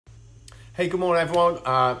Hey, good morning, everyone.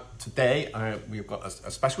 Today we've got a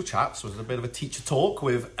special chat, so it's a bit of a teacher talk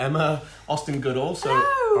with Emma Austin Goodall. So,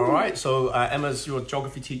 Hello. all right. So Emma's your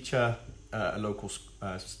geography teacher at a local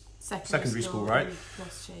secondary school, right?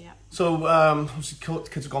 Gloucestershire, yeah. So obviously,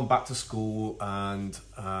 kids have gone back to school, and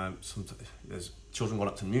there's children gone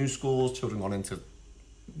up to new schools, children gone into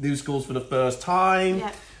new schools for the first time.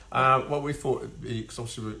 Yeah. What we thought would be, because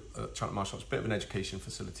obviously Charlotte Marshall is a bit of an education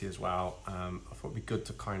facility as well, I thought it'd be good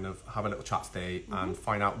to kind of have a little chat today and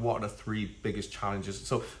find out what are the three biggest challenges.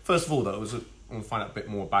 So first of all, though, I want to find out a bit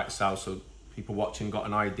more about yourself, so people watching got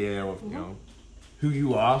an idea of you know who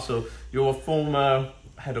you are. So you're a former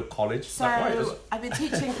head of college. Is that right? I've been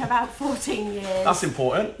teaching for about 14 years. That's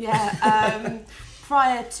important. Yeah.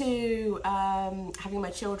 Prior to having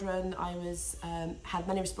my children, I was had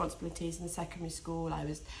many responsibilities in the secondary school. I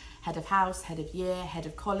was head of house, head of year, head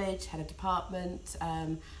of college, head of department.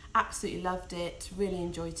 Absolutely loved it. Really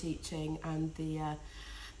enjoy teaching, and the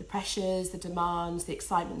pressures, the demands, the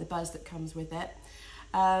excitement, the buzz that comes with it.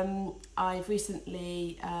 I've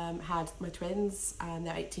recently had my twins, and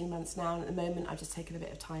they're 18 months now. And at the moment, I've just taken a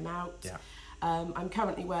bit of time out. Yeah. I'm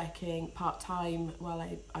currently working part-time while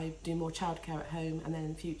I do more childcare at home, and then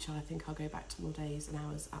in the future I think I'll go back to more days and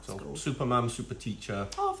hours at school. Super mum, super teacher.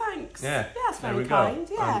 Oh, thanks. Yeah, that's very kind.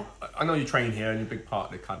 Yeah. I know you train here and you're a big part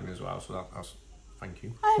of the academy as well, so that's thank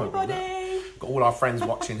you. Hi everybody. Got all our friends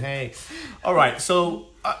watching. Hey. All right, so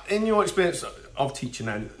in your experience of teaching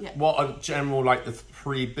then, what are general the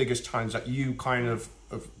three biggest challenges that you kind of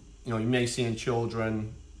you may see in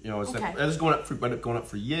children? Is it going up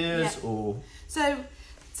for years or? So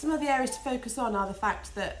some of the areas to focus on are the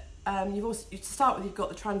fact that you've got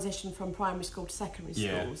the transition from primary school to secondary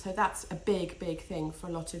school. Yeah. So that's a big thing for a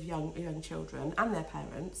lot of young children and their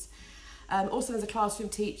parents. Also as a classroom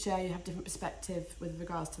teacher, you have different perspective with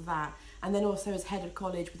regards to that. And then also as head of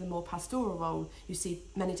college with a more pastoral role, you see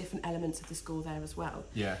many different elements of the school there as well.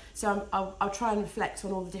 Yeah. So I'll try and reflect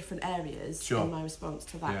on all the different areas in my response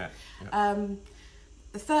to that. Yeah.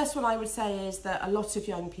 The first one I would say is that a lot of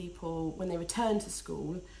young people, when they return to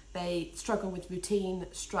school, they struggle with routine,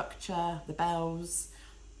 structure, the bells,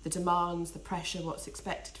 the demands, the pressure, what's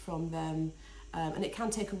expected from them. And it can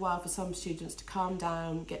take a while for some students to calm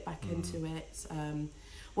down, get back into it.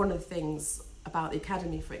 One of the things about the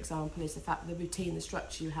academy, for example, is the fact that the routine, the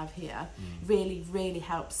structure you have here really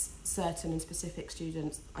helps certain and specific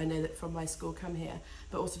students. I know that from my school come here,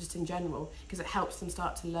 but also just in general, because it helps them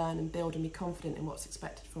start to learn and build and be confident in what's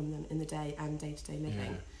expected from them in the day and day-to-day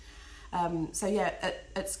living.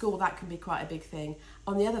 At school that can be quite a big thing.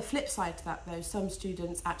 On the other flip side to that though, some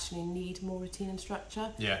students actually need more routine and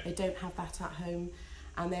structure. They don't have that at home,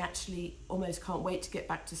 and they actually almost can't wait to get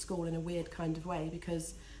back to school in a weird kind of way,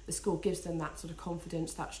 because the school gives them that sort of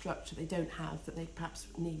confidence, that structure they don't have, that they perhaps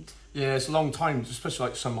need. Yeah, it's a long time,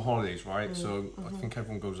 especially summer holidays, right? So I think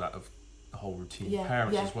everyone goes out of the whole routine.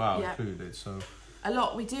 Parents as well included. So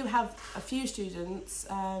we do have a few students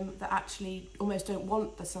that actually almost don't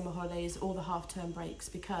want the summer holidays or the half-term breaks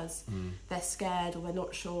because they're scared or they're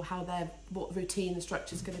not sure what routine and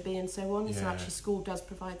structure is going to be and so on. So actually school does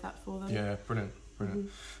provide that for them. Yeah, brilliant.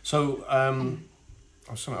 So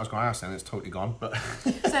something I was going to ask then, it's totally gone. But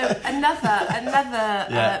so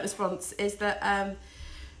another response is that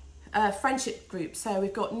friendship groups. So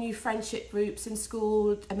we've got new friendship groups in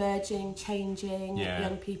school, emerging, changing,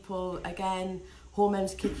 young people, again,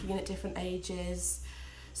 hormones kicking in at different ages.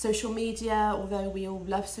 Social media, although we all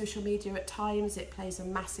love social media at times, it plays a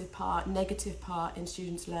massive part, negative part in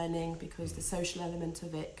students' learning, because the social element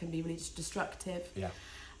of it can be really destructive.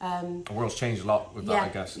 The world's changed a lot with that, I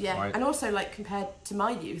guess. Right? And also compared to my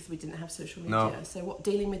youth, we didn't have social media. No. So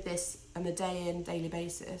dealing with this on a daily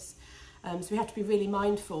basis. So we have to be really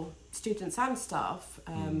mindful, students and staff,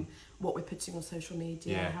 what we're putting on social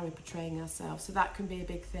media, how we're portraying ourselves. So that can be a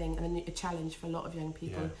big thing and a challenge for a lot of young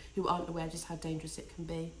people who aren't aware just how dangerous it can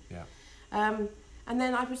be. And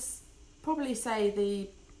then I would probably say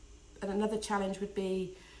another challenge would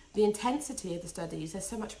be the intensity of the studies. There's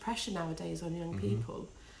so much pressure nowadays on young people.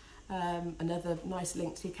 Another nice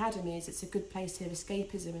link to the academy is it's a good place to have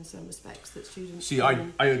escapism in some respects that students see.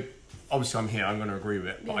 I obviously I'm here. I'm going to agree with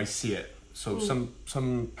it, but I see it. So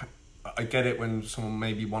some I get it when someone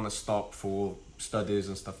maybe want to stop for studies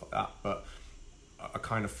and stuff like that, but I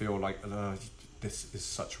kind of feel like this is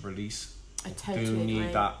such a release. I totally do need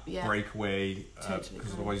agree. that breakaway because Totally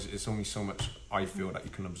otherwise it's only so much I feel that you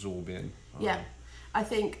can absorb in. I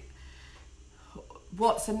think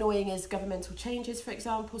what's annoying is governmental changes, for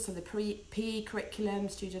example. So the PE curriculum,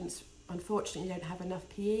 students unfortunately don't have enough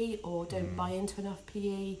PE or don't buy into enough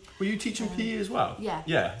PE. Were you teaching PE as well? Yeah.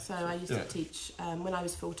 Yeah. So I used to teach, when I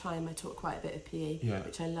was full-time, I taught quite a bit of PE,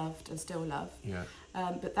 which I loved and still love. Yeah.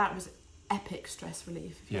 But that was epic stress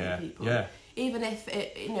relief for young people. Yeah. Even if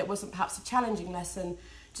it wasn't perhaps a challenging lesson,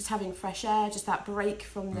 just having fresh air, just that break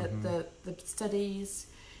from the studies,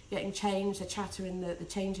 getting changed, the chatter in the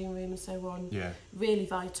changing room and so on. Yeah. Really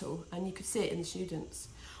vital, and you could see it in the students.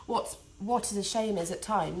 What is a shame is at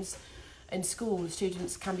times in school,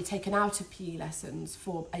 students can be taken out of PE lessons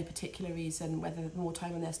for a particular reason, whether more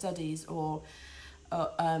time on their studies or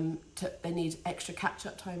they need extra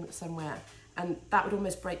catch-up time somewhere. And that would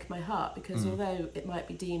almost break my heart, because although it might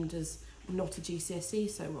be deemed as not a GCSE,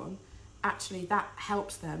 so on, actually that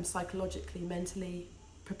helps them psychologically, mentally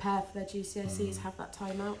prepare for their GCSEs, have that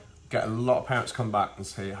time out. Get a lot of parents come back and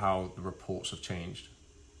say how the reports have changed.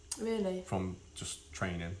 Really? From just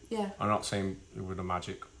training. Yeah. I'm not saying with a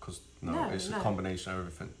magic, because it's a combination of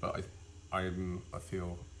everything, but I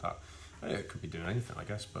feel that it could be doing anything, I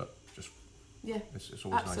guess, but just it's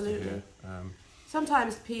always absolutely nice to hear.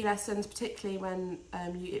 Sometimes PE lessons, particularly when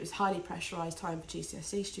it was highly pressurised time for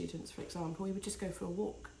GCSE students, for example, we would just go for a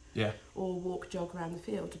walk. Yeah. Or walk, jog around the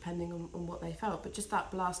field, depending on what they felt. But just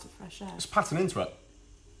that blast of fresh air. It's pattern interrupt.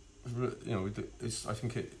 I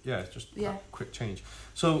think it's just that quick change.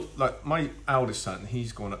 So, like, my eldest son,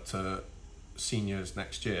 he's going up to seniors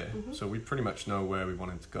next year, so we pretty much know where we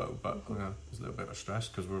want him to go, but there's a little bit of stress,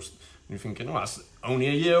 because you're thinking, that's only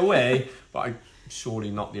a year away, but I'm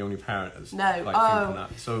surely not the only parent that's thinking that.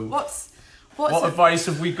 So what advice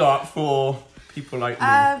have we got for people like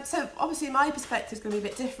me? So obviously my perspective is going to be a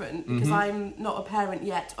bit different, because I'm not a parent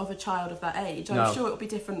yet of a child of that age. I'm sure it'll be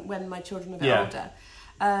different when my children are a bit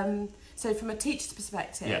older. So from a teacher's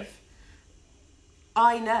perspective,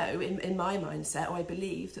 I know in my mindset, or I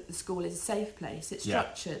believe, that the school is a safe place. It's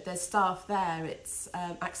structured, there's staff there, it's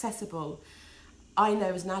accessible. I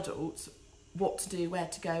know as an adult what to do, where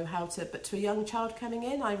to go, how to, but to a young child coming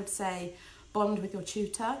in, I would say bond with your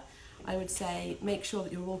tutor. I would say make sure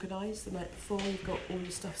that you're organised the night before, you've got all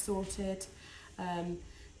your stuff sorted.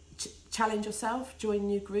 Challenge yourself, join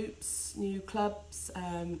new groups, new clubs,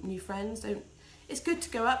 new friends. It's good to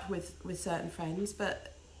go up with certain friends,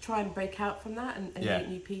 but try and break out from that and meet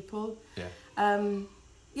new people.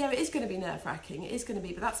 It is going to be nerve-wracking. It is going to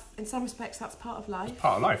be, but that's, in some respects, that's part of life.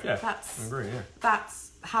 Part of life, yeah. I agree, yeah.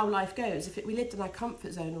 That's how life goes. If we lived in our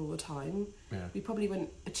comfort zone all the time, we probably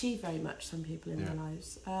wouldn't achieve very much, some people in their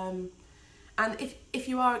lives. And if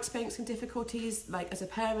you are experiencing difficulties, like as a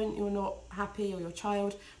parent, you're not happy, or your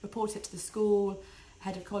child, report it to the school,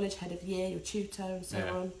 head of college, head of year, your tutor, and so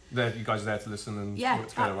on. You guys are there to listen and work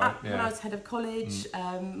together, right? When I was head of college,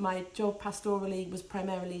 my job pastorally was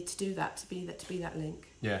primarily to do that, to be that link.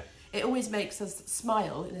 Yeah. It always makes us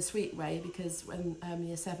smile in a sweet way, because when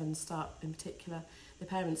year 7s start in particular, the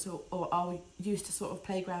parents are used to sort of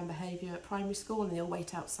playground behaviour at primary school, and they all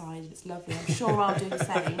wait outside, and it's lovely. I'm sure I'll do the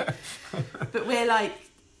same. But we're like,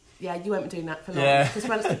 you won't be doing that for long, because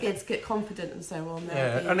once the kids get confident and so on,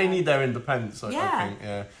 and they need their independence, I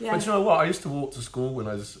think. But you know what? I used to walk to school when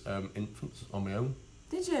I was infants on my own.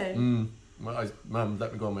 Did you? Mum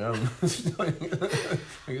let me go on my own. I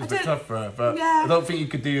think it's a bit tough for her, but I don't think you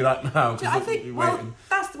could do that now. I think,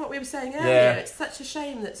 that's what we were saying earlier. It's such a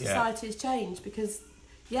shame that society has changed, because,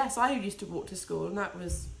 yes, I used to walk to school, and that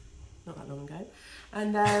was not that long ago.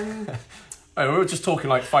 And we were just talking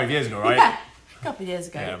like 5 years ago, right? Yeah, a couple of years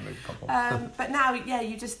ago. Yeah, maybe a couple. But now,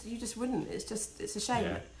 you just wouldn't. It's a shame.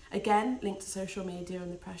 Yeah. Again, linked to social media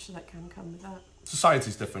and the pressure that can come with that.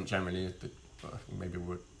 Society's different generally. Maybe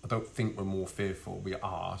I don't think we're more fearful. We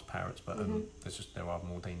are as parents, but there are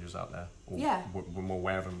more dangers out there. We're more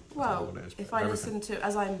aware of them. Well, if I listen to,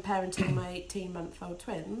 as I'm parenting my 18-month-old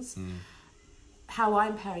twins, how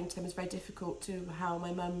I'm parenting them is very difficult to how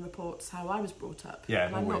my mum reports how I was brought up. Yeah,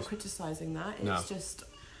 and I'm not criticising that. It's just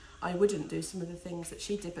I wouldn't do some of the things that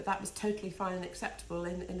she did, but that was totally fine and acceptable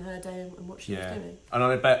in her day and what she was doing. And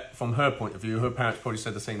I bet from her point of view, her parents probably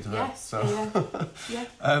said the same to her. Yes, so.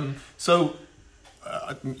 So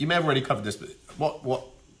you may have already covered this, but what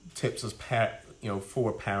tips as for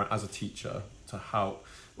a parent as a teacher to help?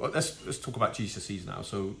 Well, let's talk about GCSEs now.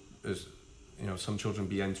 So as some children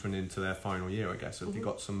be entering into their final year, I guess. Have you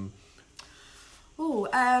got some?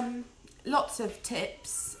 Lots of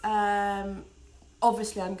tips.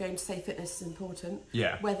 Obviously, I'm going to say fitness is important.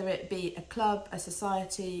 Yeah. Whether it be a club, a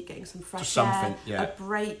society, getting some fresh air, a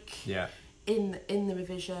break in the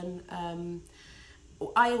revision.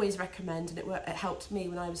 I always recommend, and it helped me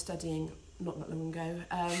when I was studying not that long ago,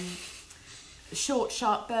 short,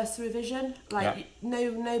 sharp bursts of revision. Like Yeah.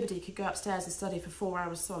 nobody could go upstairs and study for 4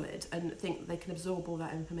 hours solid and think that they can absorb all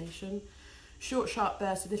that information. Short, sharp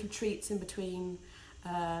bursts with little treats in between,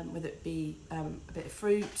 whether it be a bit of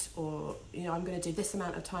fruit, or I'm going to do this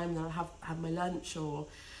amount of time, and then I'll have my lunch, or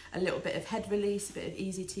a little bit of head release, a bit of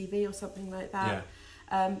easy TV or something like that.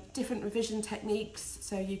 Yeah. Different revision techniques,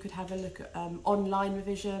 so you could have a look at online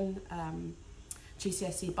revision.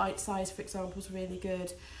 GCSE bite size, for example, is really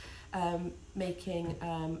good. Making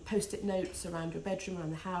post-it notes around your bedroom,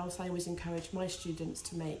 around the house. I always encourage my students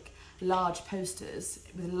to make large posters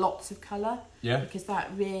with lots of colour, because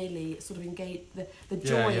that really sort of engage the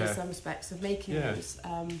joy in some respects of making those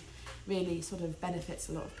really sort of benefits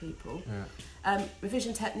a lot of people.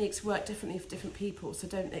 Revision techniques work differently for different people, so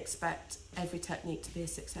don't expect every technique to be a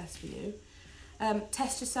success for you.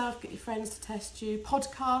 Test yourself, get your friends to test you.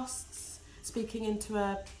 Podcasts, speaking into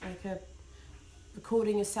a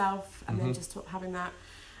recording yourself and then just having that.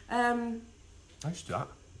 I used to do that.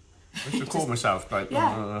 I used to record myself, like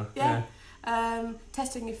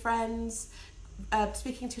testing your friends,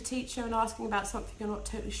 speaking to a teacher and asking about something you're not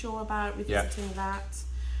totally sure about, revisiting that.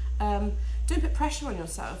 Don't put pressure on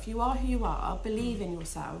yourself. You are who you are. Believe in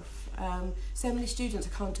yourself. So many students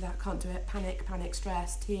can't do that, can't do it. Panic,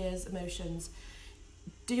 stress, tears, emotions.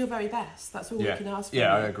 Do your very best. That's all we can ask for.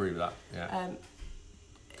 Yeah, I agree with that. Yeah.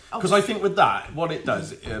 Because I think with that, what it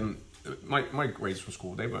does, my grades from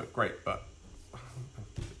school, they weren't great, but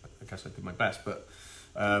I guess I did my best. But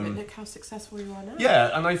look how successful you are now.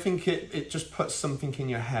 Yeah, and I think it just puts something in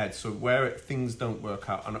your head. So where things don't work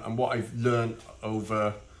out, and what I've learned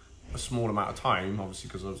over a small amount of time, obviously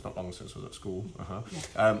because it was not long since I was at school.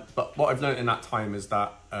 But what I've learned in that time is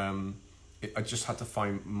that I just had to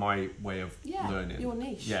find my way of learning. Your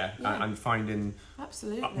niche. And finding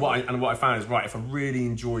absolutely what I found is right. If I really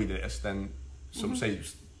enjoy this, then some say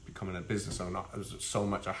becoming a business owner, there was so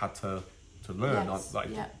much I had to learn that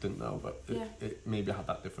I didn't know, but it maybe had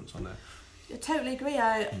that difference on there. I totally agree.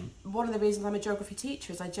 One of the reasons I'm a geography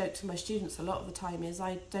teacher is I joke to my students a lot of the time is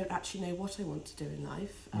I don't actually know what I want to do in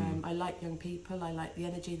life. I like young people. I like the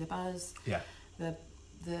energy, the buzz,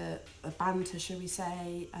 the banter, shall we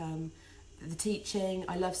say, the teaching.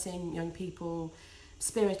 I love seeing young people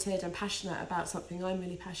spirited and passionate about something I'm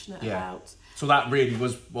really passionate about. So that really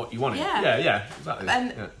was what you wanted. Yeah, exactly.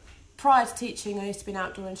 And prior to teaching, I used to be an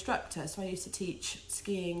outdoor instructor, so I used to teach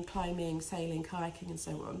skiing, climbing, sailing, kayaking, and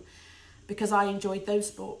so on, because I enjoyed those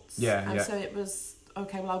sports. So it was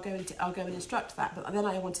okay. Well, I'll go and instruct that, but then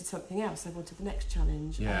I wanted something else. I wanted the next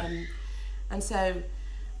challenge. And so,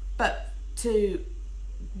 but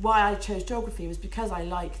why I chose geography was because I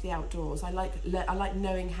like the outdoors. I like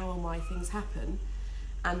knowing how and why things happen,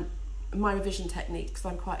 and my revision techniques.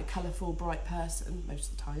 I'm quite a colourful, bright person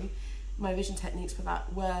most of the time. My revision techniques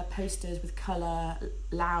were posters with colour,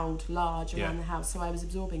 loud, large around the house. So I was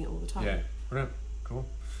absorbing it all the time. Yeah, brilliant, cool.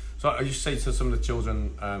 So I used to say to some of the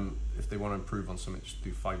children, if they want to improve on something, just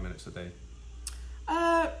do 5 minutes a day.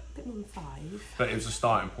 A bit more than 5. But it was a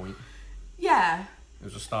starting point. Yeah. It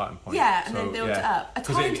was a starting point. Yeah, and then build it up. A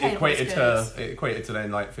timetable it equated to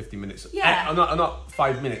then like 50 minutes. Yeah. I'm not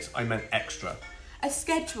 5 minutes. I meant extra. A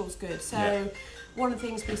schedule's good. So one of the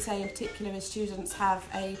things we say in particular is students have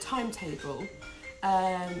a timetable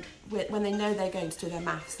when they know they're going to do their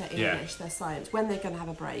maths, their English, their science, when they're going to have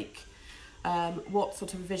a break, what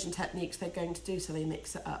sort of revision techniques they're going to do, so they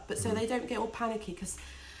mix it up. But so they don't get all panicky, because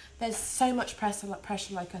there's so much pressure,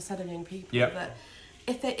 like I said, on young people that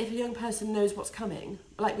if a young person knows what's coming,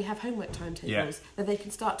 like we have homework timetables, then they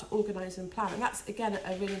can start to organise and plan. And that's, again,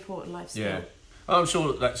 a really important life skill. Yeah. I'm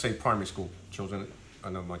sure, let's say, primary school children, I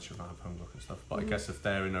know my children have homework and stuff, but I guess if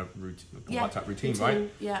they're in a routine, right?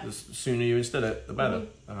 Yeah. The sooner you instill it, the better.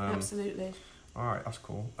 Absolutely. All right, that's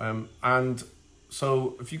cool. And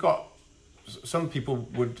so if you got... Some people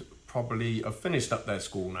would probably have finished up their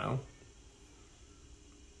school now.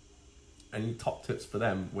 Any top tips for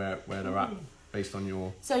them where they're at based on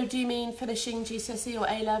your... So do you mean finishing GCSE or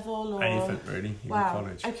A-level or... Anything really, even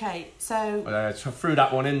college. Okay, so... I threw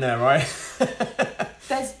that one in there, right?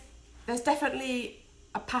 There's definitely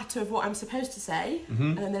a patter of what I'm supposed to say,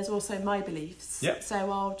 and then there's also my beliefs. Yep.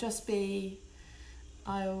 So I'll just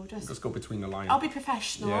go between the lines. I'll be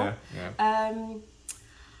professional.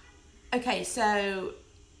 Okay, so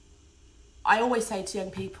I always say to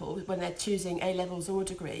young people when they're choosing A-levels or a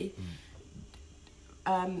degree,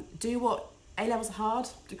 do what... A-levels are hard,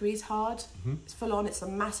 degrees hard, it's full on, it's a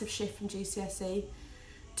massive shift from GCSE.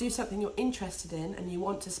 Do something you're interested in and you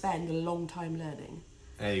want to spend a long time learning.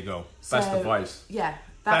 There you go. Best advice. Yeah,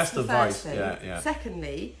 that's the first thing. Yeah.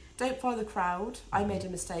 Secondly, don't follow the crowd. I made a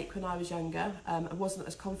mistake when I was younger. I wasn't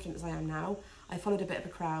as confident as I am now. I followed a bit of a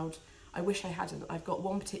crowd. I wish I hadn't. I've got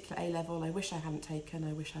one particular A-level I wish I hadn't taken.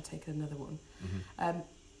 I wish I'd taken another one.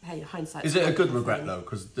 Hey, hindsight. Is it a good regret though?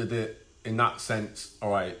 Because did it, in that sense,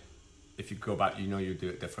 all right, if you go back, you know you'd do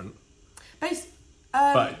it different.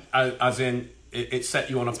 But as in, it set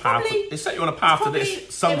you on a path. It set you on a path to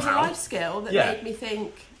this somehow. It was a life skill that made me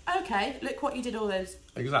think, okay, look what you did all those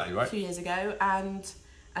few years ago, and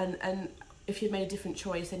if you'd made a different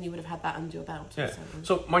choice, then you would have had that under your belt. Yeah.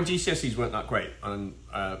 So my GCSEs weren't that great, and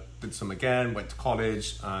did some again. Went to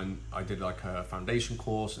college, and I did like a foundation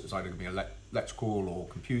course. It was either going to be electrical or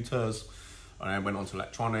computers. And I went on to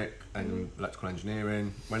electronic and electrical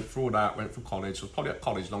engineering. Went through all that. Went through college. Was probably at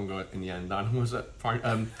college longer in the end than was at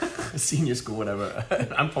senior school, whatever,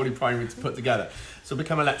 and probably primary to put together. So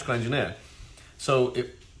become an electrical engineer. So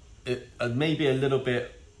it maybe a little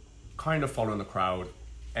bit kind of following the crowd.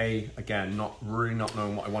 Again, not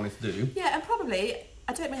knowing what I wanted to do. Yeah, and probably,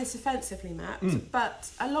 I don't mean this offensively, Matt, but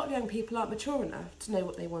a lot of young people aren't mature enough to know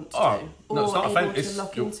what they want to do. No, it's not able to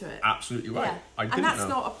lock into it. Absolutely right.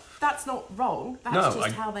 Yeah. That's not wrong. That's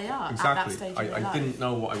just how they are exactly. at that stage of their life. I didn't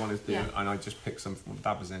know what I wanted to do, and I just picked something. My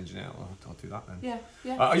dad was an engineer. I'll do that then.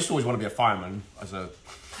 Yeah. I used to always want to be a fireman as a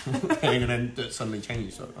thing, and then it suddenly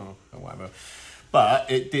changed. So whatever. But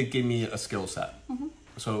it did give me a skill set.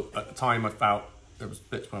 So at the time, I felt there was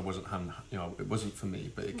bits where I wasn't, it wasn't for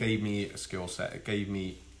me. But it gave me a skill set. It gave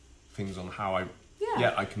me things on how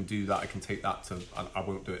I can do that. I can take that to. I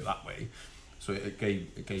won't do it that way. So it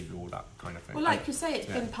gave you all that kind of thing. Well, like you say, it's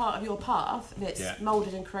been part of your path, and it's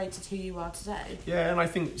moulded and created who you are today. Yeah, and I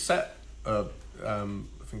think I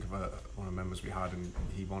think of one of the members we had, and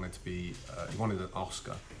he wanted to be, he wanted an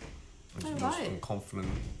Oscar. And he was most unconfident.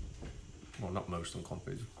 Well, not most unconfident.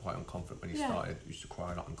 He was quite unconfident when he started. He used to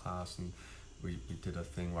cry a lot in class, and we did a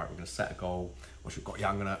thing where we're going to set a goal. Which we've got.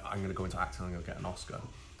 I'm gonna go into acting. I'm gonna get an Oscar.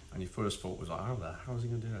 And your first thought was like, how is he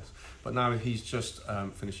going to do this? But now he's just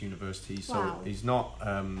finished university, so he's not.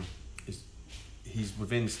 He's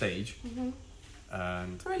within stage,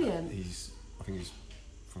 and brilliant. I think he's,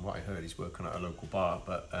 from what I heard, he's working at a local bar,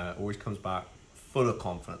 but always comes back full of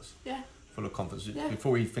confidence. Yeah. Full of confidence. Yeah.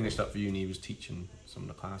 Before he finished up for uni, he was teaching some of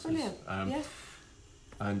the classes. Brilliant.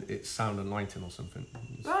 And it's sound and lighting or something.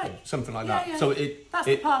 Right. Something like that. Yeah. So that's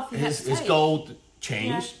the path his goal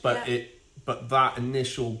changed, but that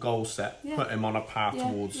initial goal set put him on a path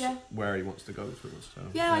towards where he wants to go through. So,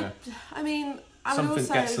 I mean, something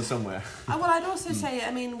gets to somewhere. Well, I'd also say,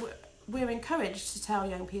 I mean, we're encouraged to tell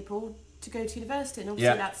young people to go to university, and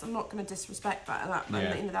obviously I'm not going to disrespect that.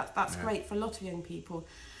 That's great for a lot of young people.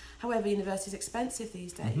 However, university is expensive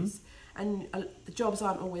these days, and the jobs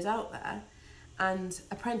aren't always out there. And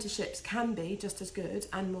apprenticeships can be just as good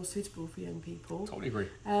and more suitable for young people. Totally agree.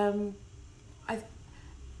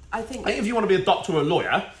 I think if you want to be a doctor or a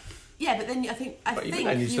lawyer. Yeah, but then I think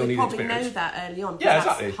you would probably know that early on. Yeah,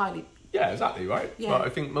 exactly. Yeah, exactly, right? Yeah. But I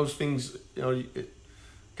think most things,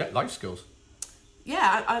 get life skills.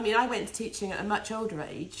 Yeah, I mean, I went into teaching at a much older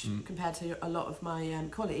age compared to a lot of my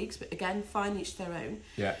colleagues, but again, fine, each their own.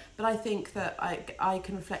 Yeah. But I think that I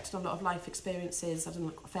can reflect on a lot of life experiences. I've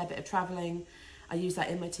done a fair bit of travelling. I use that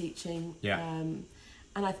in my teaching. Yeah.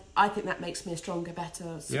 And I think that makes me a stronger,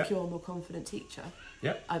 better, secure, more confident teacher.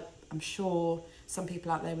 Yeah. I'm sure some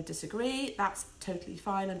people out there would disagree. That's totally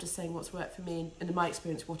fine. I'm just saying what's worked for me and in my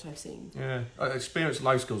experience, what I've seen. Yeah. Experience,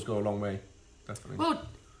 life skills go a long way, definitely. Well,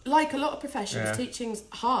 like a lot of professions, teaching's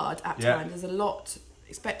hard at times. There's a lot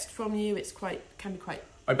expected from you. Can be quite.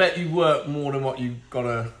 I bet you work more than what you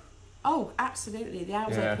gotta. Oh, absolutely. The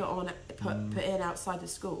hours I put in outside of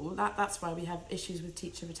school. That's why we have issues with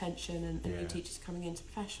teacher retention and new teachers coming into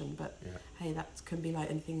profession. But hey, that can be like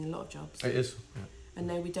anything in a lot of jobs. It is. Yeah. And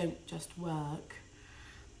no, we don't just work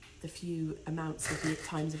the few amounts of the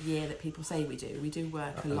times of year that people say we do. We do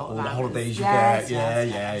work a lot all of the hours. holidays you get.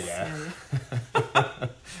 Yeah.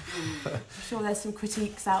 I'm sure there's some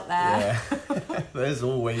critiques out there. Yeah. There's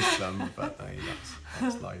always some, but hey,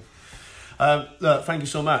 that's life. Look, thank you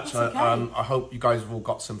so much. Okay. I hope you guys have all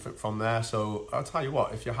got something from there. So I'll tell you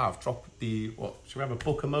what, if you have, drop should we have a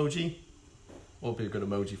book emoji? What would be a good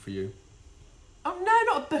emoji for you? Oh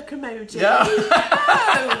no, not a book emoji. Yeah.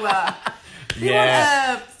 No. You want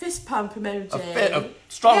a fist pump emoji. A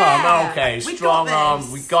strong arm, okay. Strong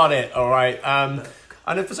arm, we got it, all right.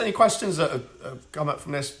 And if there's any questions that have come up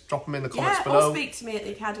from this, drop them in the comments below. Or speak to me at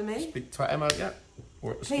the academy. Speak to Emma,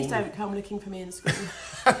 or at the Please school. don't come looking for me in school.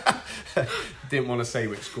 Didn't want to say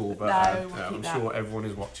which school, but I'm sure everyone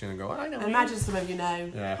is watching and go, I know. Imagine some of you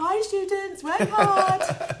know. Yeah. Hi students, work hard.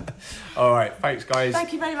 All right, thanks guys.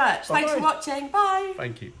 Thank you very much. Bye-bye. Thanks for watching. Bye.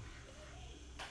 Thank you.